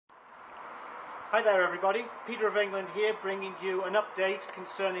Hi there everybody, Peter of England here, bringing you an update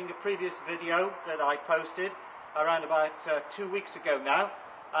concerning a previous video that I posted around about 2 weeks ago now.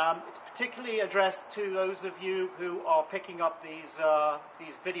 It's particularly addressed to those of you who are picking up these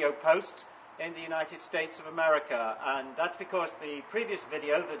video posts in the United States of America, and that's because the previous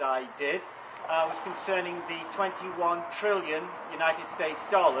video that I did was concerning the 21 trillion United States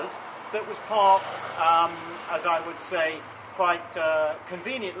dollars that was parked, as I would say, quite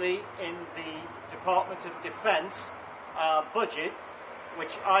conveniently in the Department of Defense budget,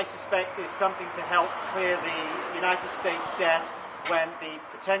 which I suspect is something to help clear the United States debt when the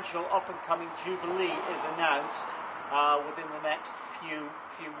potential up-and-coming Jubilee is announced within the next few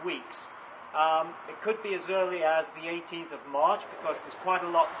weeks. It could be as early as the 18th of March because there's quite a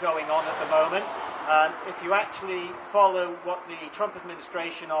lot going on at the moment. If you actually follow what the Trump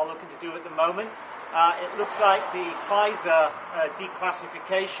administration are looking to do at the moment, it looks like the FISA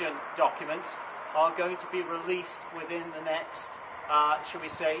declassification documents are going to be released within the next, shall we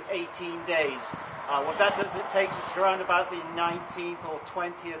say, 18 days. What that does, it takes us around about the 19th or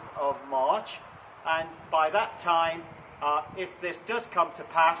 20th of March, and by that time, if this does come to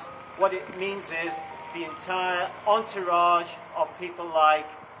pass, what it means is the entire entourage of people like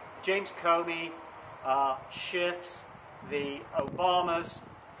James Comey, Schiff's, the Obamas,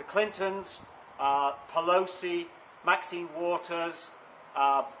 the Clintons, Pelosi, Maxine Waters,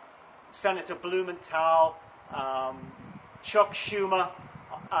 Senator Blumenthal, Chuck Schumer,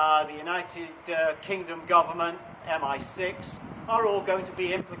 the United Kingdom government, MI6, are all going to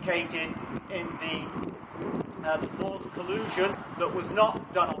be implicated in the false collusion that was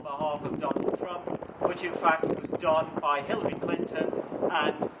not done on behalf of Donald Trump, which in fact was done by Hillary Clinton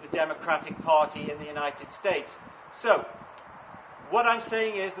and the Democratic Party in the United States. So, what I'm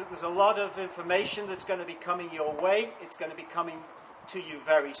saying is that there's a lot of information that's going to be coming your way. It's going to be coming to you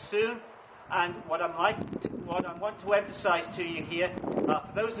very soon. And what I want to emphasize to you here, for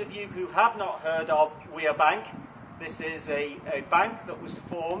those of you who have not heard of WeRe Bank, this is a bank that was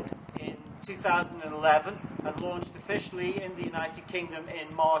formed in 2011 and launched officially in the United Kingdom in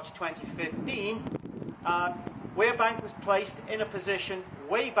March 2015. WeRe Bank was placed in a position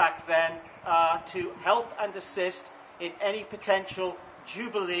way back then to help and assist in any potential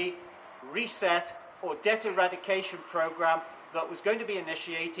Jubilee, reset, or debt eradication program that was going to be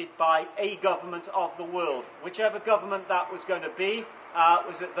initiated by a government of the world. Whichever government that was going to be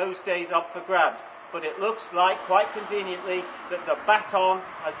was at those days up for grabs. But it looks like, quite conveniently, that the baton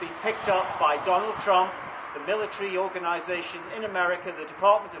has been picked up by Donald Trump, the military organization in America, the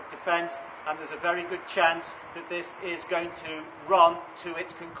Department of Defense, and there's a very good chance that this is going to run to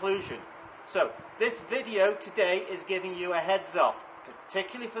its conclusion. So, this video today is giving you a heads up,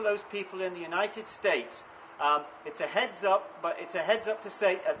 particularly for those people in the United States. It's a heads up, but it's a heads up to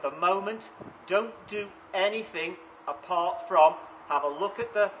say at the moment, don't do anything apart from have a look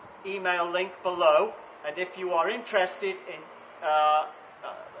at the email link below, and if you are interested in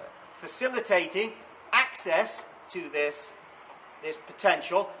facilitating access to this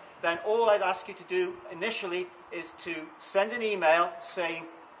potential, then all I'd ask you to do initially is to send an email saying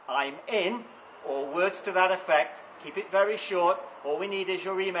I'm in, or words to that effect. Keep it very short. All we need is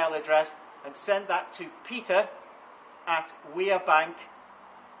your email address, and send that to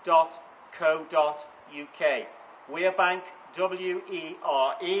peter@werebank.co.uk. WeReBank,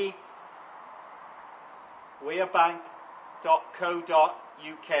 W-E-R-E,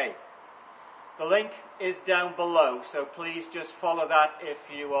 werebank.co.uk. The link is down below, so please just follow that if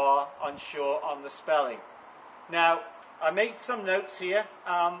you are unsure on the spelling. Now, I made some notes here,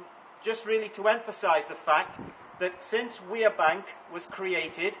 just really to emphasize the fact that since WeRe Bank was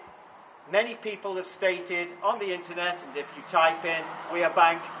created, many people have stated on the internet, and if you type in WeRe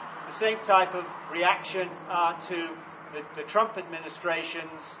Bank, the same type of reaction to the Trump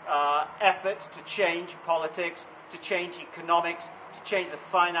administration's efforts to change politics, to change economics, to change the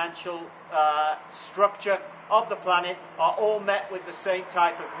financial structure of the planet, are all met with the same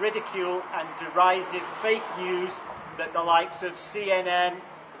type of ridicule and derisive fake news that the likes of CNN,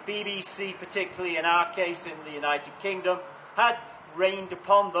 BBC, particularly in our case in the United Kingdom, had rained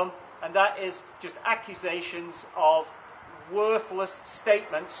upon them, and that is just accusations of worthless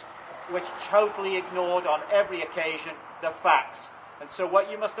statements which totally ignored on every occasion the facts. And so what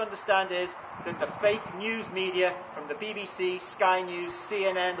you must understand is that the fake news media from the BBC, Sky News,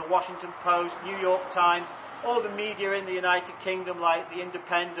 CNN, the Washington Post, New York Times, all the media in the United Kingdom like the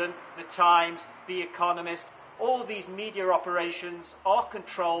Independent, the Times, the Economist, all these media operations are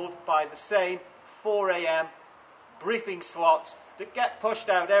controlled by the same 4 a.m. briefing slots that get pushed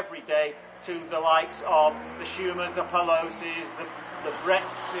out every day to the likes of the Schumers, the Pelosi's, the the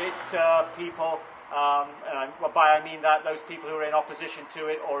Brexit people, and by I mean that those people who are in opposition to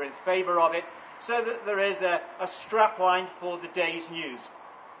it or in favour of it, so that there is a strapline for the day's news.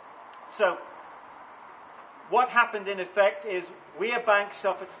 So what happened in effect is WeRe Bank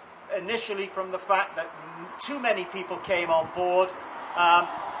suffered initially from the fact that too many people came on board,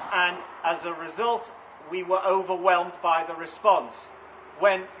 and as a result we were overwhelmed by the response.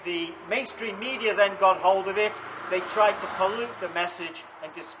 When the mainstream media then got hold of it, they tried to pollute the message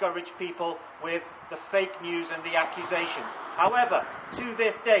and discourage people with the fake news and the accusations. However, to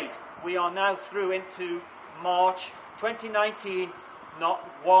this date, we are now through into March 2019, not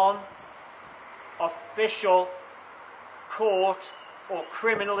one official court or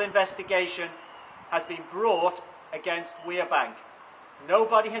criminal investigation has been brought against WeRe Bank.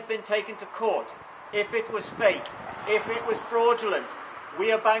 Nobody has been taken to court. If it was fake, if it was fraudulent,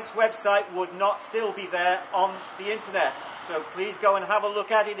 WeRe Bank's website would not still be there on the internet. So please go and have a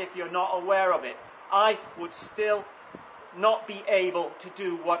look at it if you're not aware of it. I would still not be able to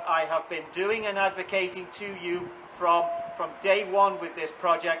do what I have been doing and advocating to you from day one with this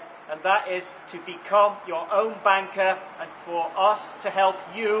project, and that is to become your own banker and for us to help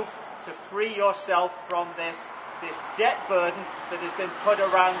you to free yourself from this debt burden that has been put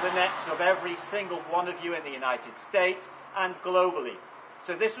around the necks of every single one of you in the United States and globally.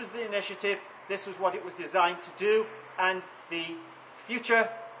 So this was the initiative, this was what it was designed to do, and the future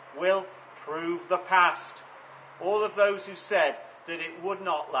will prove the past. All of those who said that it would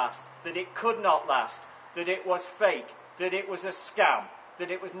not last, that it could not last, that it was fake, that it was a scam,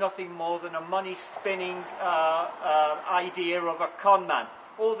 that it was nothing more than a money-spinning idea of a con man.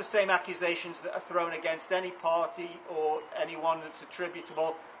 All the same accusations that are thrown against any party or anyone that's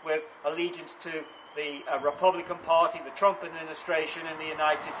attributable with allegiance to the Republican Party, the Trump administration in the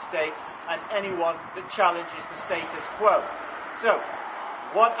United States, and anyone that challenges the status quo. So,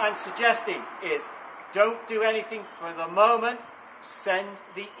 what I'm suggesting is, don't do anything for the moment. Send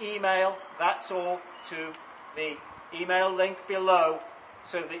the email, that's all, to the email link below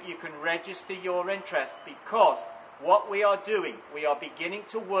so that you can register your interest, because what we are doing, we are beginning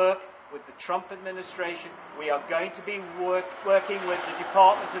to work with the Trump administration. We are going to be working with the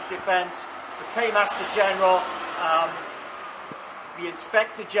Department of Defense, the Paymaster General, the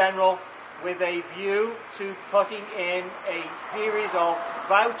Inspector General, with a view to putting in a series of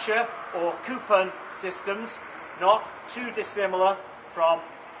voucher or coupon systems, not too dissimilar from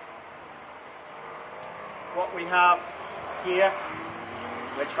what we have here,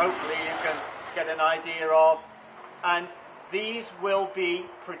 which hopefully you can get an idea of. And these will be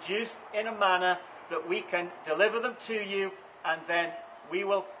produced in a manner that we can deliver them to you, and then we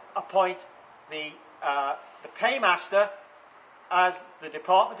will appoint the paymaster as the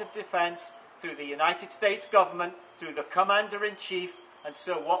Department of Defense through the United States government, through the Commander-in-Chief. And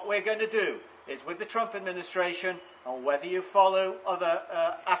so what we're going to do is, with the Trump administration, and whether you follow other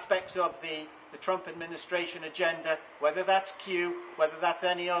aspects of the Trump administration agenda, whether that's Q, whether that's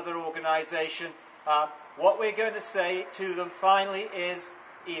any other organization, what we're going to say to them finally is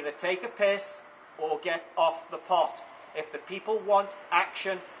either take a piss or get off the pot. If the people want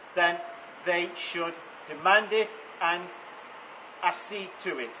action, then they should demand it and accede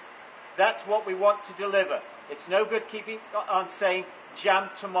to it. That's what we want to deliver. It's no good keeping on saying, jam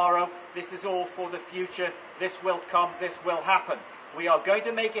tomorrow, this is all for the future, this will come, this will happen. We are going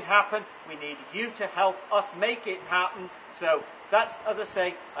to make it happen. We need you to help us make it happen. So that's, as I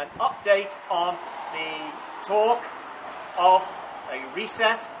say, an update on the talk of a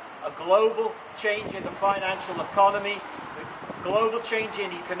reset, a global change in the financial economy, the global change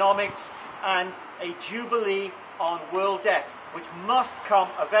in economics, and a jubilee on world debt, which must come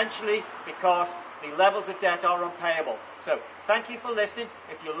eventually because the levels of debt are unpayable. So thank you for listening.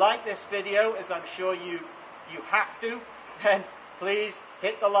 If you like this video, as I'm sure you have to, then please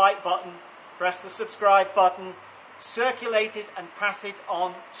hit the like button, press the subscribe button, circulate it and pass it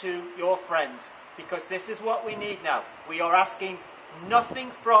on to your friends, because this is what we need now. We are asking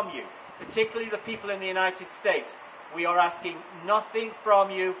nothing from you, particularly the people in the United States. We are asking nothing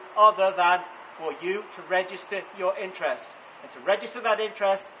from you other than for you to register your interest. And to register that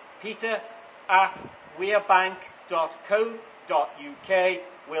interest, peter@werebank.co.uk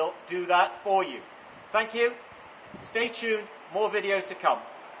will do that for you. Thank you. Stay tuned. More videos to come.